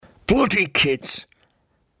bloody kids.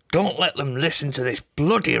 Don't let them listen to this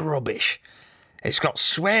bloody rubbish. It's got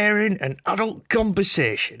swearing and adult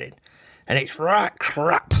conversation in, and it's right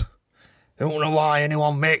crap. Don't know why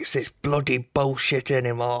anyone makes this bloody bullshit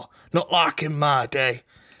anymore. Not like in my day.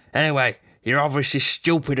 Anyway, you're obviously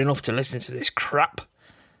stupid enough to listen to this crap.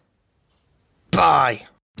 Bye.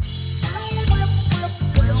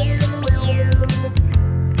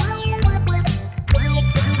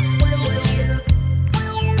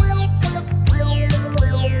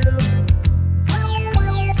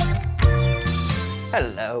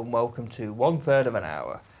 Hello and welcome to 1/3 of an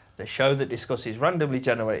hour, the show that discusses randomly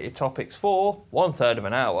generated topics for 1/3 of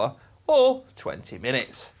an hour or 20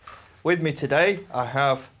 minutes. With me today I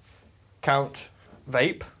have Count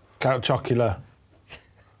Vape. Count Chocula.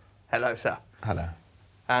 Hello, sir. Hello.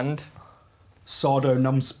 And Sardo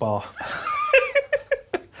Numspa.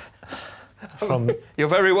 From you're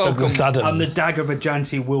very welcome. Douglas Adams. And the dagger of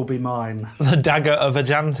Ajanti will be mine. The dagger of The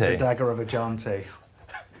Ajanti. dagger of Ajanti.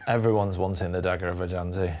 Everyone's wanting the dagger of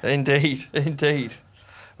Ajanti. Indeed, indeed.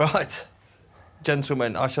 Right,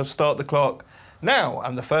 gentlemen, I shall start the clock now,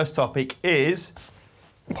 and the first topic is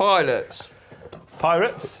pilots.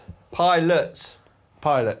 Pirates? Pilots.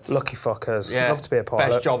 Pilots. Lucky fuckers. Yeah, Love to be a pilot.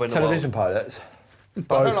 best job in the Television world. pilots.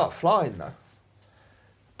 But I don't like flying though.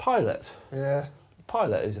 Pilot. Yeah.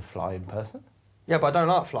 Pilot is a flying person. Yeah, but I don't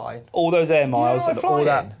like flying. All those air miles like and all that,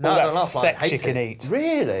 flying? No, all I that don't like flying. sex you Hate can it. eat.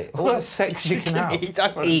 Really? All that sex you can have. Eat.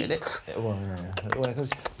 Hang on a minute. Well, yeah.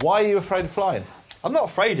 Why are you afraid of flying? I'm not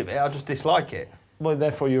afraid of it, I just dislike it. Well,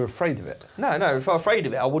 therefore you're afraid of it. No, if I'm afraid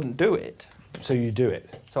of it, I wouldn't do it. So you do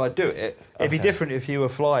it. So I do it, It'd be Okay. different if you were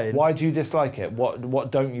flying. Why do you dislike it?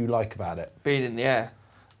 What don't you like about it? being in the air.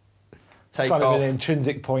 Take Kind off. of an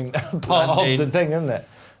intrinsic point part Landing. of the thing, isn't it?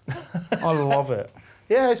 I love it.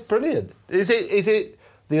 Yeah, it's brilliant. Is it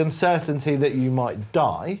the uncertainty that you might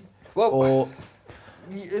die, Well, or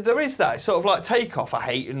there is that. It's sort of like takeoff, I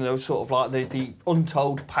hate, and those sort of like the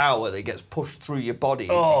untold power that gets pushed through your body. as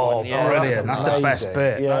you go Oh, in the air. brilliant. That's the best amazing.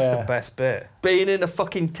 bit. That's Yeah. the best bit. Being in a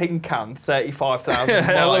fucking tin can 35,000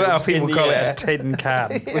 I love how miles in people the call it air a tin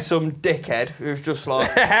can. with some dickhead who's just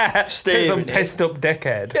like Some steering it. pissed up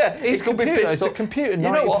dickhead. Yeah, it's he could be computer? pissed It's a up. computer You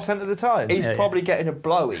know what? 90% of the time. He's Yeah, probably getting a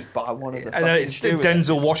blowy by one of the And then fucking it's stewards.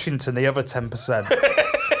 Denzel Washington, the other 10%.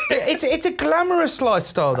 It's a glamorous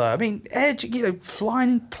lifestyle, though. I mean,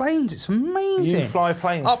 flying planes, it's amazing. You fly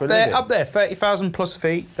planes up for a there, living? up there, 30,000 plus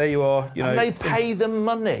feet. There you are. You know, And they pay them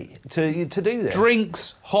money to do this.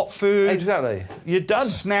 drinks, hot food, Exactly. You're done.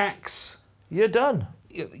 snacks. You're done.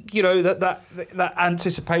 You know that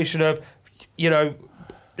anticipation of,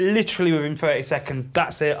 literally within 30 seconds.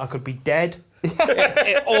 That's it. I could be dead.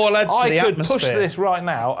 it all adds to I the could atmosphere. push this right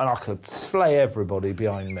now and I could slay everybody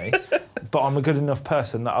behind me, but I'm a good enough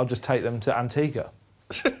person that I'll just take them to Antigua.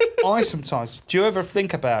 I sometimes. Do you ever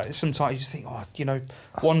think about it? Sometimes you just think,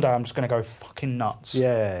 one day I'm just going to go fucking nuts.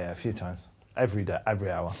 Yeah, a few times. Every day,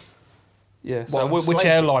 every hour. Yeah. What, So which slave?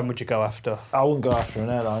 airline would you go after? I wouldn't go after an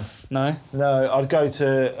airline. No. No, I'd go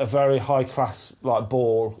to a very high class like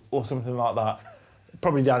ball or something like that.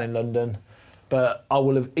 Probably down in London, but I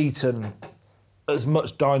will have eaten as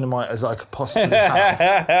much dynamite as I could possibly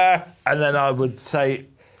have, and then I would say,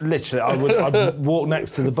 literally, I'd walk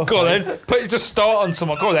next to the buffet. Go on then. Just start on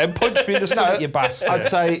someone. Go on then. Punch me in the stomach, you bastard. I'd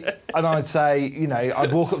say,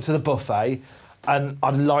 I'd walk up to the buffet. And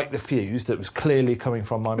I'd light the fuse that was clearly coming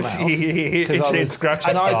from my mouth. 'Cause I would- Scratch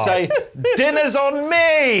and I'd say, dinner's on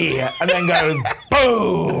me! And then go,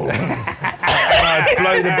 boom! And I'd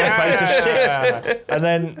blow the buffet to shit. And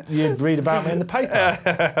then you'd read about me in the paper.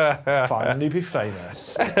 Finally be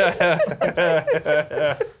famous.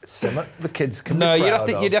 Something the kids can No, be proud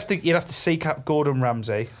you'd of. have to seek out Gordon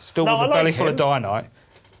Ramsay, still No, with I a like belly full him. of dynamite.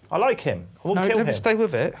 I like him. I won't No, kill let me him. stay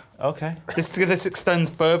with it. Okay. This extends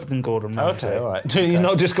further than Gordon Ramsay. Okay, all right. You've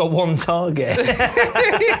not just got one target.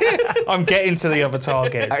 I'm getting to the other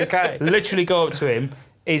targets. Okay. Literally go up to him.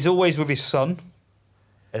 He's always with his son.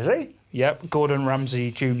 Is he? Yep, Gordon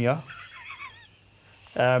Ramsay Jr.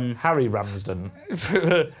 Harry Ramsden.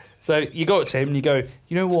 So you go up to him and you go,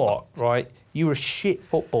 you know what, right? You're a shit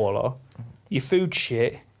footballer, your food's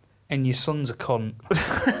shit, and your son's a cunt.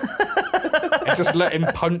 And just let him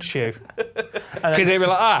punch you. Because he'd be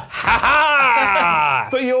like, ha ha!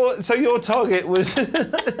 But your target was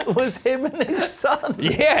was him and his son.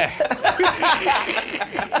 Yeah.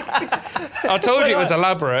 I told you it was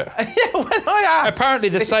elaborate. Yeah, when I asked. Apparently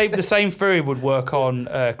the same theory would work on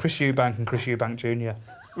Chris Eubank and Chris Eubank Jr.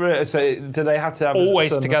 Really? So do they have to have a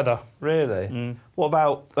Always son? together. Really? What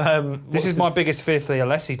about This is my biggest fear for the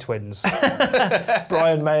Alessi twins.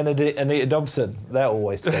 Brian May and Anita Dobson? They're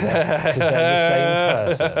always together because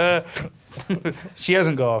they're the same person. She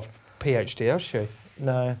hasn't got a PhD, has she?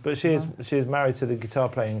 No, but she is married to the guitar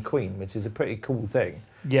playing Queen, which is a pretty cool thing.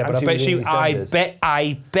 Yeah, but And I bet was in she. EastEnders.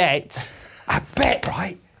 I bet,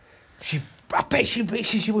 right? I bet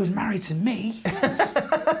she was married to me.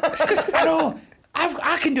 Because I know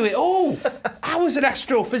I can do it all. I was an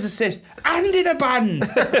astrophysicist and in a band.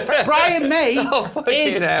 Brian May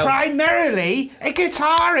is hell. primarily a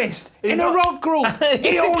guitarist in a rock group.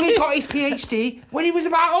 He only got his PhD when he was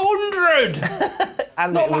about 100.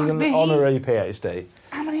 And Not it was like an me. honorary PhD.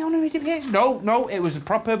 How many honorary PhDs? No, it was a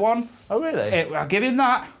proper one. Oh, really? I'll give him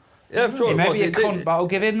that. Yeah, I'm sure He it may was. be a It did- cunt, but I'll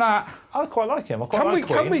give him that. I quite like him. I quite like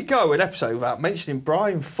Queen. Can we go an episode without mentioning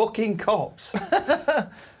Brian fucking Cox?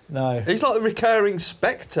 No. He's like the recurring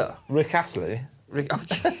spectre. Rick Astley. Rick-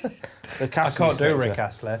 The I can't do Rick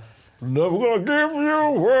Astley. Never gonna give you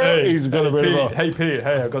away. He's gonna be like, Hey Pete,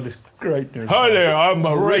 hey, I've got this great news. hi there, I'm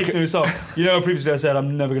a Great Rick. news song. You know, previously I said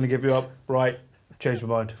I'm never going to give you up. Right, changed my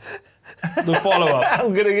mind. The follow-up.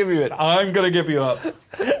 I'm gonna give you it. I'm going to give you up.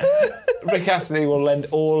 Rick Astley will lend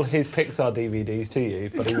all his Pixar DVDs to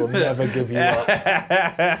you, but he will never give you up.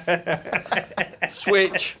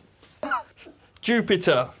 Switch.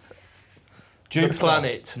 Jupiter. The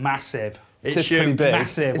planet. Massive. It's It's pretty huge. big.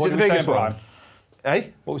 Massive. Is What it are the we saying, biggest Brian? one? Eh?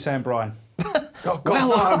 What are we saying, Brian? Oh,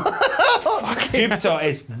 God. Jupiter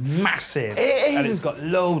is massive. It is. And it's got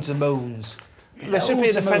loads of moons. There should be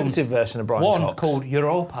an Loads of moons. offensive version of Brian One Cox. called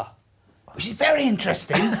Europa, which is very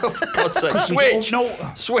interesting. For God's sake. we don't Switch.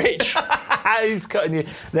 know- Switch. He's cutting you.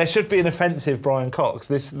 There should be an offensive Brian Cox.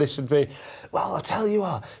 This should be. Well, I'll tell you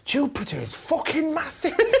what. Jupiter is fucking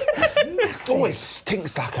massive. It's massive. Oh, it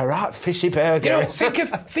stinks like a right fishy burger. You know, think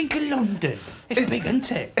of London. It's big,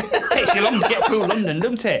 isn't it? Takes you long to get through London,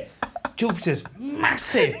 doesn't it? Jupiter's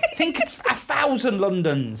massive. Think it's 1,000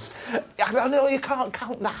 Londons. I know you can't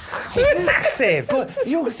count that. It's massive. But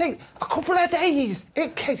you think a couple of days.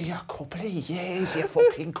 It takes you a couple of years, you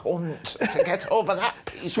fucking cunt, to get over that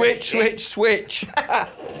piece. Switch.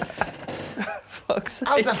 Fuck's sake.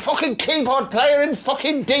 I was a fucking keyboard player in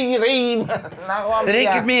fucking D-Ream. They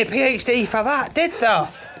didn't give me a PhD for that, did they?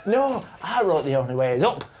 No, I wrote The Only Way Is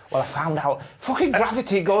Up. Well, I found out fucking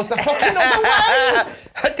gravity goes the fucking other way.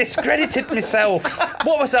 I discredited myself.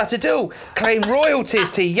 What was I to do? Claim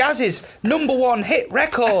royalties to Yaz's #1 hit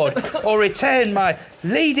record, or return my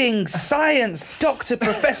leading science Dr.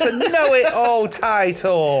 Professor Know-It-All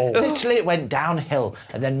title? Literally, it went downhill,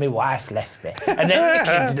 and then my wife left me, and then the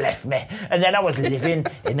kids left me, and then I was living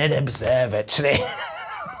in an observatory.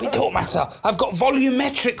 It don't matter. I've got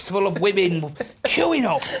volumetrics full of women queuing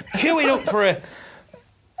up for a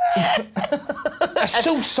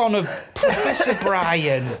Susan of Professor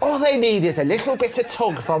Brian. All they need is a little bit of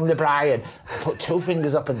tug from the Brian. Put 2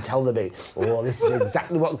 fingers up and tell them, oh, this is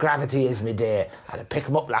exactly what gravity is, me dear. And I pick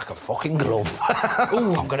them up like a fucking glove.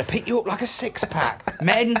 Ooh, I'm going to pick you up like a 6-pack.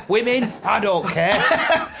 Men, women, I don't care.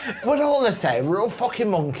 We're all the same. We're all fucking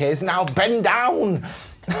monkeys. Now bend down.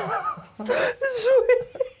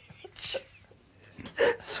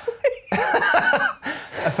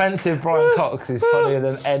 Offensive Brian Cox is funnier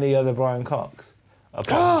than any other Brian Cox.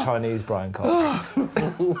 Apart from Chinese Brian Cox.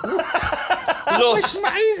 Lust.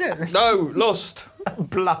 No, Lust.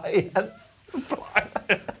 Blind.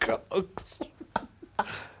 Cox.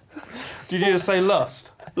 Did you just say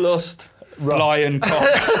lust? Lust. Lion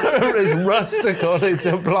Cox. It's rust according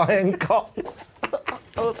to Brian Cox.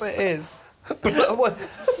 What it is?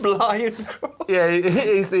 Blind Cross. Yeah,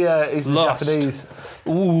 he's the Lust. Japanese.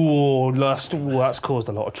 Ooh, lust. Ooh, that's caused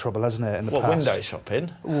a lot of trouble, hasn't it, in the What, past? window shopping?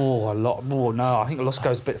 Ooh, a lot. Ooh, no, I think lust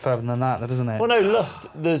goes a bit further than that, doesn't it? Well, no, lust.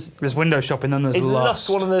 There's window shopping, then there's Is lust. lust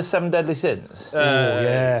one of the 7 deadly sins?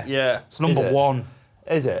 yeah. Yeah. It's number Is it? 1.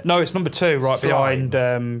 Is it? No, it's number 2, right Slime.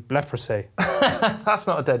 behind leprosy. That's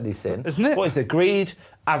not a deadly sin. Isn't it? What is it? Greed?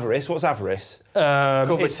 Avarice? What's avarice? It's a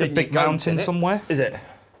Coveting big your mountain innit? somewhere. Is it?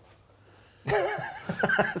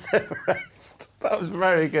 That's Everest. That was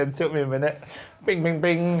very good. Took me a minute. Bing, bing,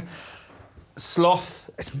 bing. Sloth.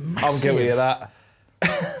 It's I'm massive. guilty of that.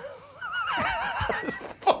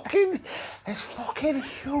 It's fucking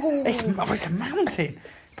huge. It's a mountain,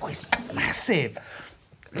 but it's massive.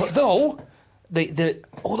 But though,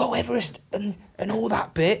 although Everest and all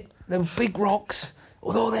that bit, the big rocks,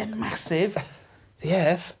 although they're massive, the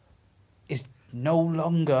Earth is no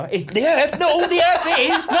longer. The Earth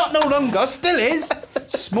is not no longer, still is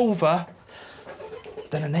smoother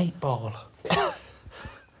than an 8 ball.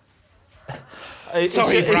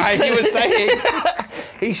 Sorry, Brian, you were saying.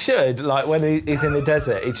 He should, like, when he's in the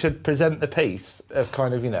desert, he should present the piece of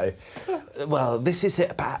kind of, well, this is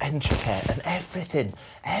it about Entrecare and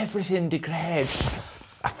everything degrades.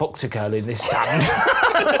 I fucked a girl in this sand.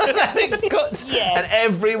 And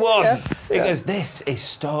everyone, he goes, this is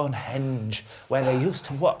Stonehenge, where they used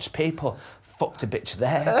to watch people. Fucked a bitch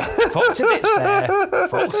there, fucked a bitch there,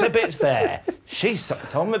 fucked a bitch there. She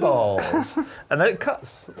sucked on my balls. And then it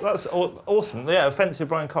cuts. That's awesome. Yeah, offensive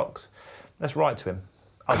Brian Cox. Let's write to him.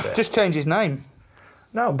 I'll do it. Just change his name.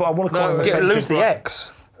 No, but I want to call him offensive Lose the Brian.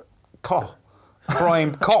 X. Cock.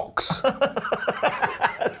 Brian Cox.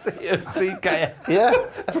 C-K. Yeah.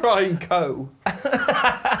 Brian Coe.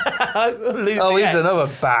 Oh, he's another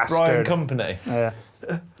bastard. Brian Company. Yeah.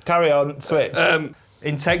 Carry on, switch.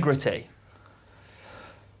 Integrity.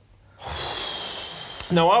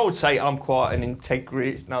 No, I would say I'm quite an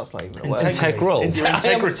integrity. No, it's not even a word. Integral.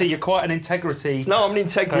 Integrity. You're quite an integrity. No, I'm an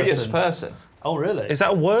integrious person. Oh, really? Is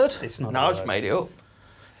that a word? It's not. No, I just made it up.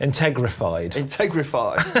 Integrified.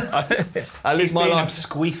 Integrified. I live my Being life.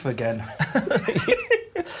 squeef again.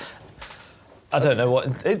 I don't know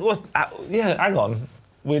what it was. Hang on.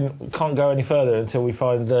 We can't go any further until we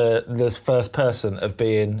find the first person of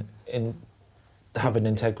being having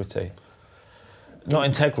integrity. Not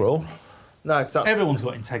integral. No, 'cause that's Everyone's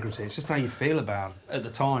got integrity. It's just how you feel about it at the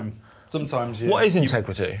time. Sometimes you. What is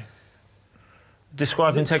integrity?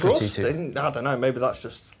 Describe integrity trust. to. I don't know. Maybe that's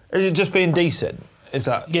just. Is it just being decent? Is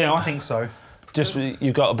that Yeah, I think so. just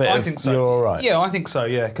you've got a bit I of think so. you're all right? Yeah, I think so.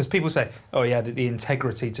 Yeah, because people say, "Oh, he had the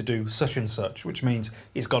integrity to do such and such," which means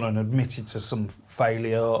he's gone and admitted to some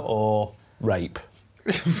failure or. Rape.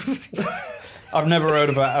 I've never heard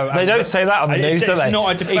about. They don't say that on the news, do it's they? It's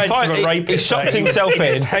not a defence of a rapist. He shot mate. himself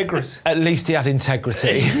in. Integrity. At least he had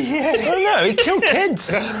integrity. Yeah. Oh no, he killed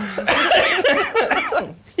kids.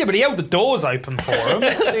 Yeah, but he held the doors open for them.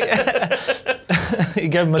 He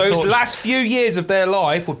gave them a Those torch. last few years of their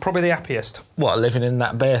life were probably the happiest What, living in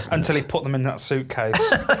that basement? until he put them in that suitcase.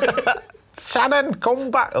 Shannon, come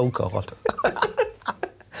back. Oh God.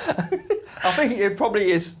 I think it probably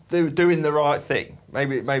is doing the right thing.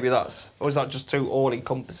 Maybe that's, or is that just too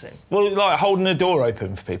all-encompassing? Well, like holding a door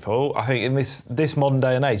open for people, I think in this modern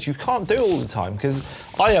day and age, you can't do all the time, because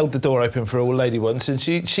I held the door open for an old lady once, and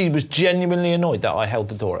she was genuinely annoyed that I held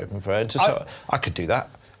the door open for her. And just I could do that.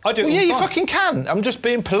 I do it Well, all yeah, the you time. fucking can. I'm just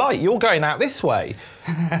being polite. You're going out this way.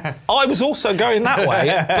 I was also going that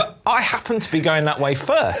way, but I happened to be going that way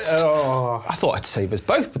first. Oh. I thought I'd save us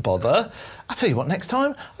both the bother. I'll tell you what, next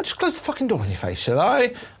time, I'll just close the fucking door in your face, shall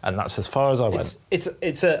I? And that's as far as I went.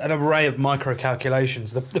 It's an array of micro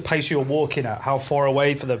calculations. The pace you're walking at, how far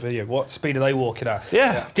away for the video, what speed are they walking at?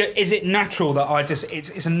 Yeah. Is it natural that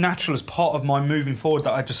it's a natural as part of my moving forward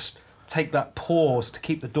that I just take that pause to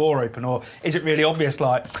keep the door open, or is it really obvious?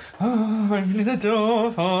 Like, opening the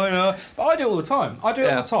door. But I do it all the time. I do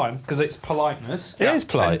it all the time because it's politeness. It is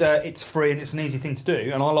polite. and it's free and it's an easy thing to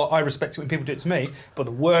do. And I respect it when people do it to me. But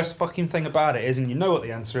the worst fucking thing about it is, and you know what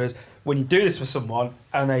the answer is, when you do this for someone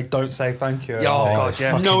and they don't say thank you. Oh, God,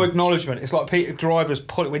 yeah. No acknowledgement. It's like drivers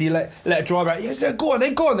pull it when you let a driver out. Yeah, go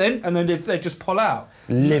on then, and then they just pull out.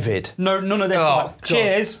 Livid. No, none of this. Oh, like, God.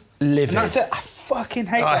 cheers. Livid. And that's it. I fucking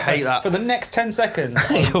hate I that. hate that. For the next 10 seconds,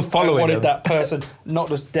 You're following I wanted them. that person not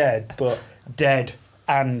just dead, but dead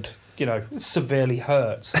and, severely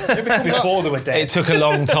hurt. Maybe before they were dead. It took a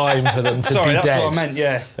long time for them to Sorry, be that's dead. what I meant,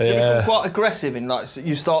 yeah. Do you become quite aggressive in so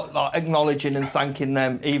you start acknowledging and thanking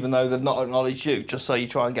them even though they've not acknowledged you, just so you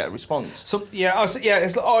try and get a response? So,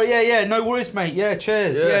 it's like, oh, yeah, no worries, mate. Yeah,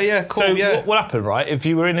 cheers. Yeah, cool, So yeah. what happened, right? If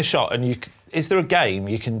you were in a shot and is there a game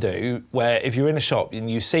you can do where if you're in a shop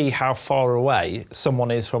and you see how far away someone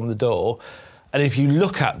is from the door, and if you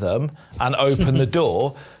look at them and open the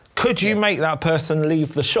door, could you make that person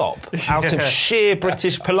leave the shop out of sheer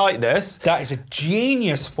British politeness? That is a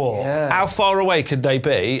genius for. Yeah. How far away could they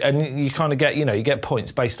be? And you kind of get, you get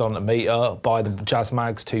points based on a meter, buy the Jazz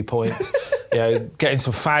Mags 2 points, getting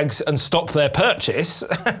some fags and stop their purchase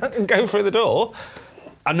and go through the door.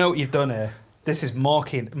 I know what you've done here. This is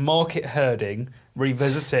market herding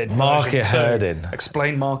revisited. Market version 2. herding.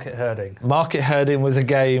 Explain market herding. Market herding was a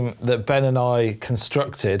game that Ben and I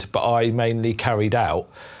constructed, but I mainly carried out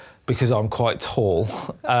because I'm quite tall,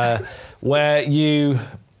 where you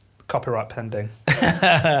Copyright pending.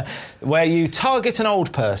 where you target an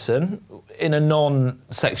old person in a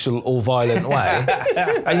non-sexual or violent way,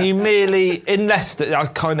 and you merely, in Leicester,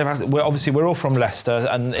 we're all from Leicester,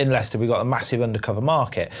 and in Leicester we've got a massive undercover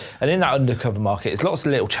market, and in that undercover market there's lots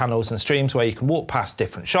of little channels and streams where you can walk past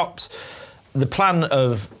different shops, the plan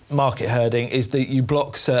of market herding is that you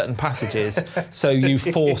block certain passages, so you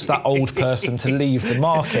force that old person to leave the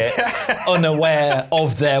market, unaware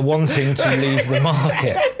of their wanting to leave the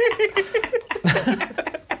market.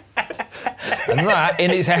 And that,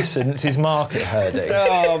 in its essence, is market herding.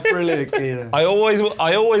 Oh, brilliant, Keenan. I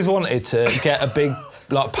always wanted to get a big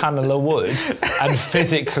panel of wood and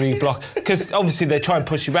physically block, because obviously they try and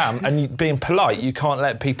push you around, and being polite, you can't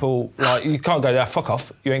let people you can't go, fuck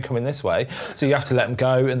off, you ain't coming this way. So you have to let them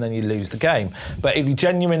go, and then you lose the game. But if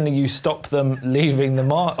you stop them leaving the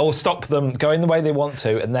market, or stop them going the way they want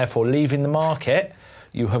to, and therefore leaving the market,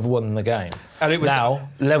 you have won the game. And it was now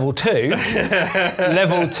level 2.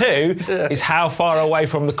 Level 2 is how far away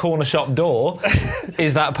from the corner shop door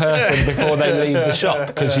is that person before they leave the shop,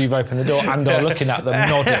 because you've opened the door and are looking at them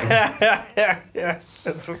nodding.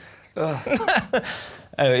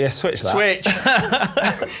 Oh yeah, switch that.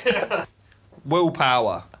 Switch.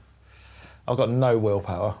 Willpower. I've got no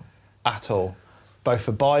willpower at all, both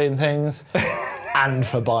for buying things and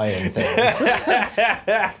for buying things.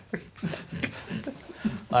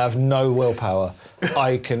 I have no willpower.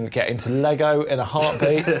 I can get into Lego in a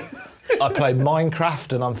heartbeat. I play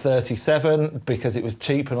Minecraft and I'm 37 because it was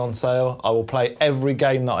cheap and on sale. I will play every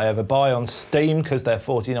game that I ever buy on Steam because they're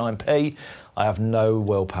 49p. I have no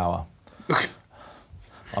willpower.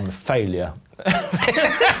 I'm a failure.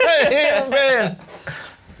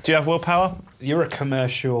 Do you have willpower? You're a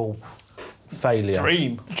commercial Failure.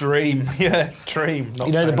 dream. Yeah, dream.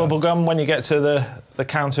 You know the bubble gum when you get to the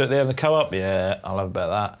counter at the end of the co-op? Yeah, I'll have a bit of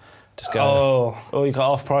that. Just go, oh, you got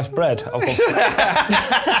half-price bread.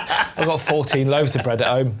 I've got 14 loaves of bread at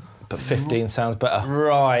home, but 15 sounds better.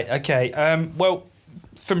 Right, okay. Well,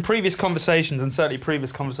 from previous conversations, and certainly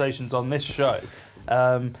previous conversations on this show,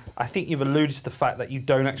 I think you've alluded to the fact that you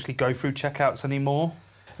don't actually go through checkouts anymore.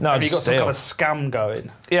 No, Have you got steal. some kind of scam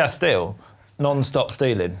going? Yeah, steal. Non-stop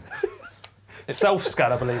stealing.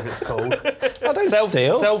 Self-scan, I believe it's called. I don't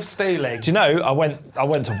steal. Self-stealing. Do you know, I went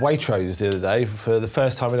to Waitrose the other day for the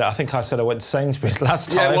first time. I think I said I went to Sainsbury's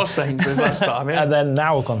last time. Yeah, it was Sainsbury's last time, yeah. And then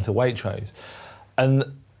now I've gone to Waitrose. And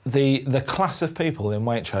the class of people in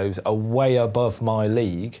Waitrose are way above my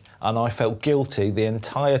league, and I felt guilty the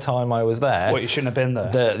entire time I was there. What, you shouldn't have been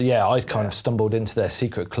there? Yeah, I kind of stumbled into their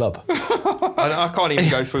secret club. I can't even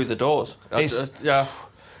go through the doors. Yeah.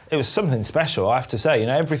 It was something special, I have to say. You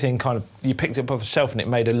know, everything kind of, you picked it up off a shelf and it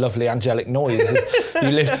made a lovely angelic noise. You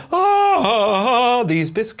lived,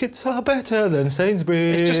 these biscuits are better than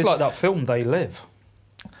Sainsbury's. It's just like that film, They Live.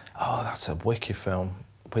 Oh, that's a wicked film.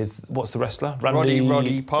 With, what's the wrestler?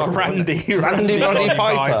 Roddy Piper. Randy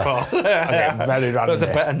Piper. Okay, very randy. That's a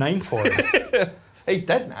better name for him. He's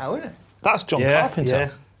dead now, isn't he? That's John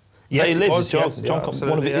Carpenter. Yes, They it Live was, is John yes, Carpenter.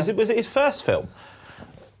 absolutely, Was it his first film?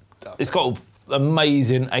 It's got an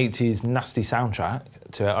amazing 80s nasty soundtrack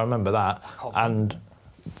to it. I remember that. And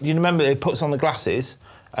you remember it puts on the glasses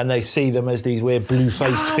and they see them as these weird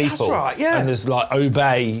blue-faced people. That's right, yeah. And there's like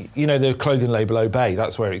Obey, you know the clothing label Obey,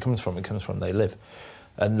 that's where it comes from. It comes from They Live.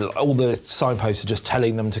 And all the signposts are just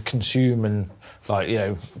telling them to consume and, like, you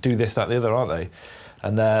know, do this, that, the other, aren't they?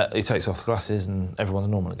 And he takes off the glasses and everyone's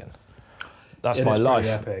normal again. That's my life.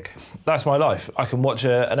 Epic. That's my life. I can watch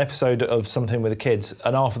an episode of something with the kids,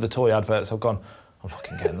 and half of the toy adverts I've gone, I'm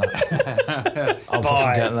fucking getting that. I'm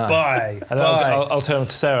fucking getting that. Bye. And I'll turn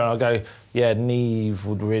to Sarah and I'll go, yeah, Neve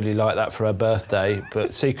would really like that for her birthday.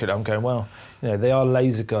 But secretly I'm going, well, you know, they are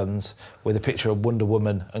laser guns with a picture of Wonder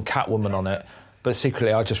Woman and Catwoman on it. But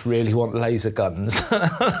secretly, I just really want laser guns.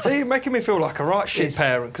 See, you're making me feel like a right shit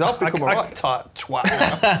parent, because I've become a right tight twat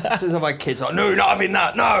now. Since I've had kids, like, no, you're not having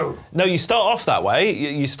that, no. No, you start off that way.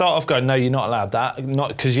 You start off going, no, you're not allowed that, not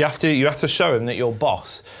because you have to show them that you're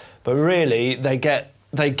boss. But really, they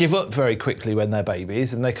give up very quickly when they're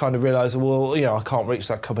babies, and they kind of realise, well, you know, I can't reach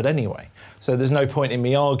that cupboard anyway. So there's no point in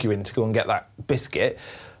me arguing to go and get that biscuit.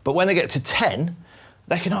 But when they get to 10.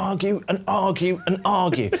 They can argue and argue and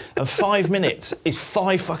argue. And 5 minutes is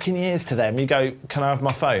 5 fucking years to them. You go, can I have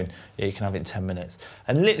my phone? Yeah, you can have it in 10 minutes.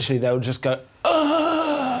 And literally they'll just go,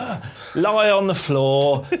 lie on the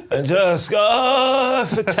floor and just go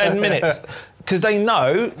for 10 minutes. Because they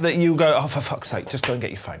know that you'll go, oh, for fuck's sake, just go and get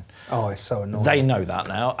your phone. Oh, it's so annoying. They know that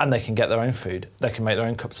now, and they can get their own food. They can make their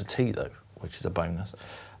own cups of tea, though, which is a bonus.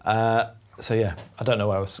 So, yeah, I don't know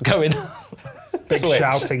where I was going. Big Switch.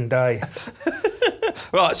 shouting day.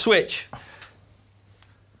 Right, switch.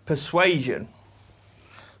 Persuasion.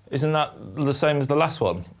 Isn't that the same as the last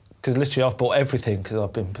one? Because literally I've bought everything because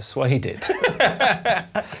I've been persuaded.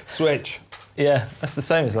 Switch. Yeah, that's the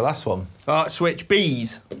same as the last one. Right, switch.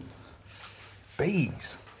 Bees.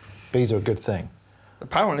 Bees. Bees are a good thing.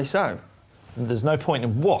 Apparently so. And there's no point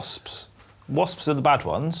in wasps Wasps are the bad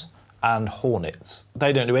ones, and hornets.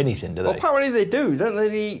 They don't do anything, do they? Well, apparently they do, don't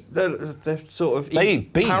they? They sort of They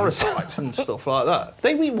eat bees. parasites and stuff like that.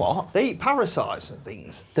 They eat what? They eat parasites and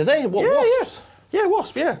things. Do they? What, wasps? Yeah,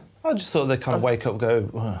 wasp, yeah. I just thought they'd kind of wake up and go,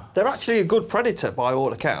 "Ugh." They're actually a good predator by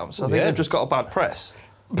all accounts. I think Yeah. they've just got a bad press.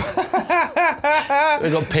 They've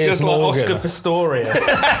got Piers Just like Morgan. Oscar Pistorius.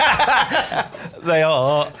 They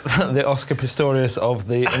are the Oscar Pistorius of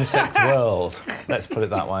the insect world. Let's put it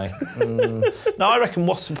that way. No, I reckon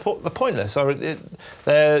wasps are pointless.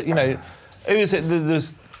 They're, you know, who is it?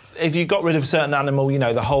 There's, if you got rid of a certain animal, you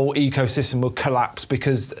know, the whole ecosystem would collapse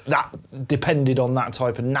because that depended on that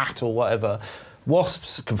type of gnat or whatever.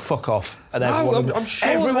 Wasps can fuck off, and everyone, I'm sure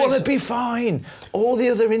everyone there's- would be fine. All the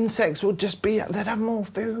other insects would just be, they'd have more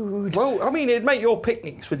food. Well, I mean, it'd make your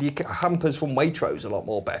picnics with your hampers from Waitrose a lot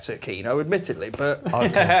more better, Keno, admittedly, but...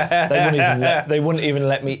 Okay. They wouldn't even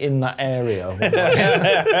let me in that area.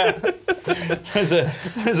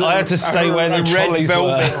 I had to stay where the trolleys red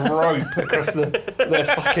were. velvet rope across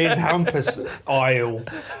the fucking hampers aisle.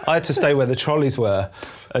 I had to stay where the trolleys were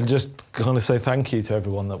and just kind of say thank you to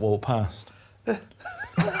everyone that walked past.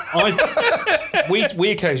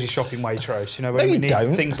 We occasionally shop in Waitrose, you know, when No, we you need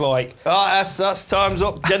don't. things like... that's time's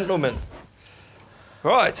up, gentlemen.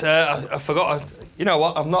 Right, I forgot. You know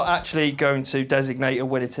what? I'm not actually going to designate a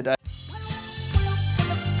winner today.